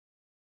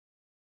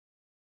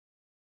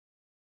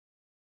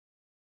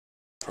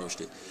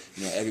approached it.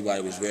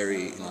 Everybody was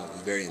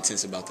very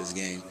intense about this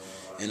game,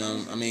 and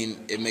I mean,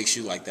 it makes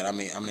you like that. I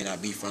may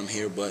not be from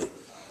here, but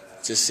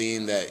just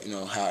seeing that,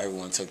 how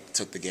everyone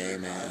took the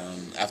game,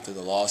 and after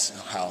the loss,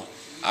 how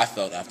I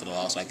felt after the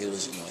loss, like it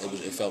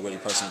felt really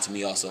personal to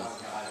me also.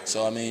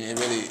 So I mean, it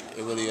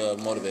really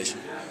motivates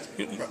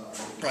you.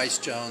 Bryce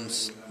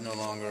Jones no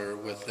longer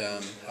with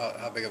them.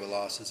 How big of a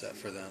loss is that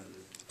for them?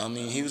 I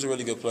mean, he was a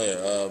really good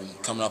player.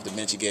 Coming off the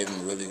bench, he gave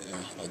him really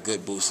a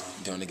good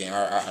boost during the game.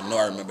 I know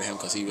I remember him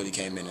because he really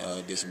came in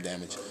and did some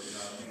damage.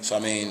 So I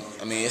mean,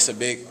 it's a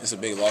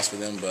big loss for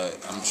them, but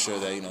I'm sure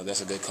that that's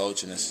a good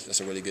coach and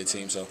that's a really good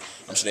team. So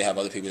I'm sure they have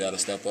other people that'll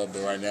step up.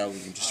 But right now,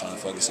 we're just trying to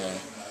focus on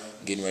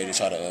getting ready to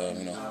try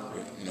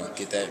to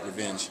get that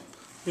revenge.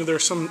 There are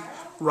some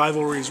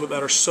rivalries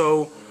that are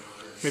so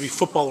maybe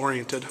football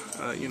oriented.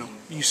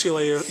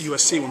 UCLA,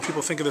 USC. When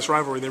people think of this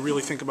rivalry, they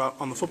really think about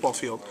on the football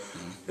field.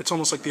 It's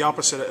almost like the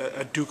opposite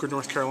at Duke or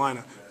North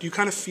Carolina. Do you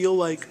kind of feel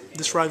like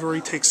this rivalry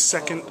takes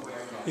second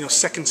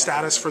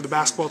status for the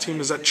basketball team?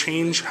 Does that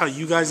change how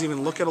you guys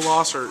even look at a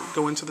loss or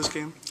go into this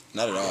game?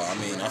 Not at all. I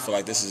mean, I feel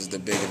like this is the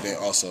big event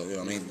also.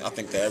 I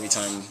think that every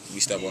time we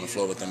step on the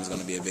floor with them is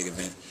going to be a big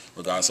event,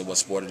 regardless of what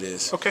sport it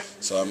is. Okay.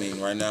 So, I mean,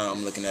 right now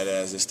I'm looking at it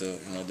as just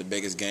the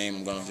biggest game.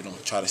 I'm going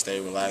to try to stay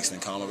relaxed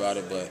and calm about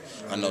it, but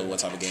I know what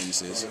type of game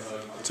this is.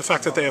 It's the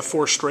fact that they have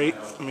 4 straight.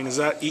 I mean, is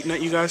that eating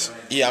at you guys?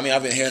 Yeah, I mean,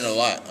 I've been hearing a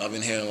lot. I've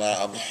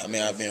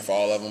been for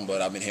all of them,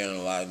 but I've been hearing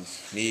a lot.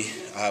 Me,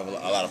 I have a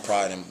lot of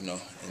pride in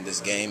in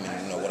this game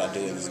and what I do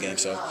in this game.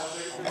 So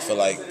I feel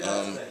like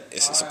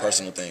it's a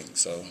personal thing.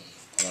 So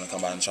I want to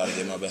come out and try to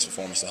give my best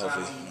performance to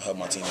hopefully help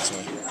my team this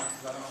win.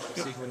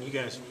 See, when you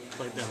guys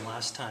played them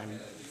last time,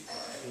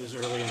 it was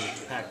early in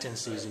the Pac-10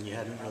 season. You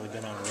hadn't really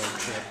been on a road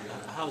trip.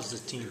 How has the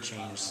team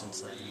changed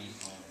since that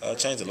game?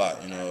 Changed a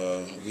lot.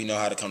 We know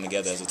how to come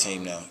together as a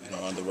team now.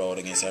 On the road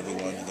against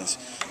everyone, against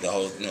the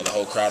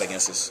whole crowd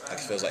against us.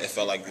 Like it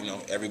felt like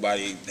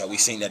everybody that we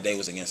seen that day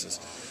was against us.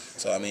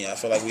 So I mean, I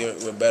feel like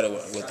we're better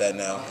with that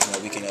now.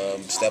 We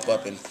can step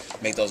up and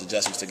make those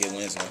adjustments to get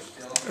wins now.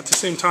 At the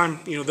same time,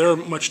 they're a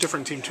much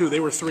different team too.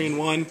 They were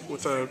 3-1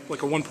 with a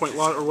 1-point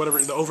loss or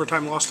whatever, the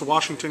overtime loss to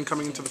Washington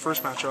coming into the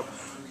first matchup.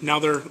 Now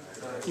they're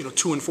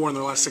 2-4 in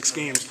their last 6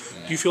 games.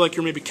 Do you feel like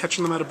you're maybe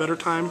catching them at a better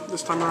time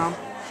this time around?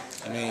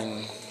 I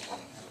mean,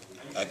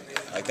 I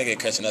think they're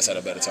catching us at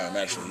a better time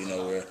actually.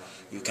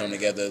 We come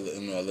together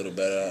a little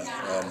better.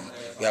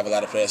 We have a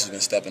lot of players who've been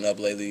stepping up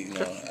lately.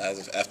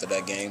 After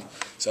that game.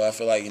 So I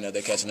feel like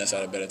they're catching us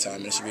at a better time.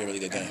 And it should be a really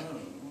good game.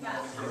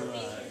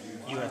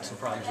 You had some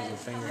problems with your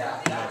finger in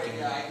that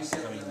game. I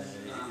mean,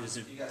 is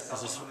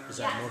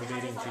that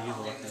motivating for you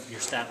to look at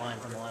your stat line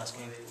from the last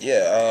game?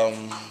 Yeah,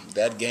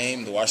 that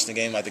game, the Washington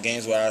game, like the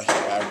games where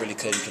I really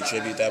couldn't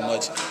contribute that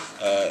much.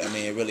 I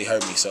mean, it really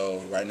hurt me. So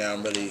right now,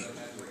 I'm really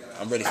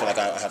feel like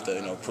I have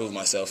to prove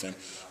myself and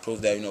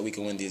prove that we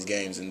can win these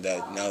games, and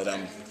that now that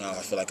I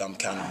feel like I'm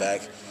counting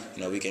back,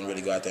 we can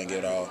really go out there and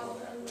give it all.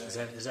 Is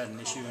that an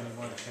issue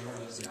anymore? The finger?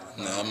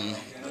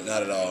 No,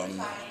 not at all.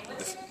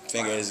 The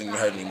finger isn't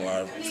hurt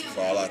anymore.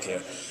 For all I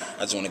care,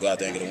 I just want to go out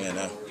there and get a win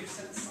now.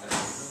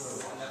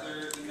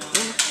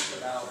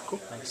 Cool.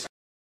 Thanks.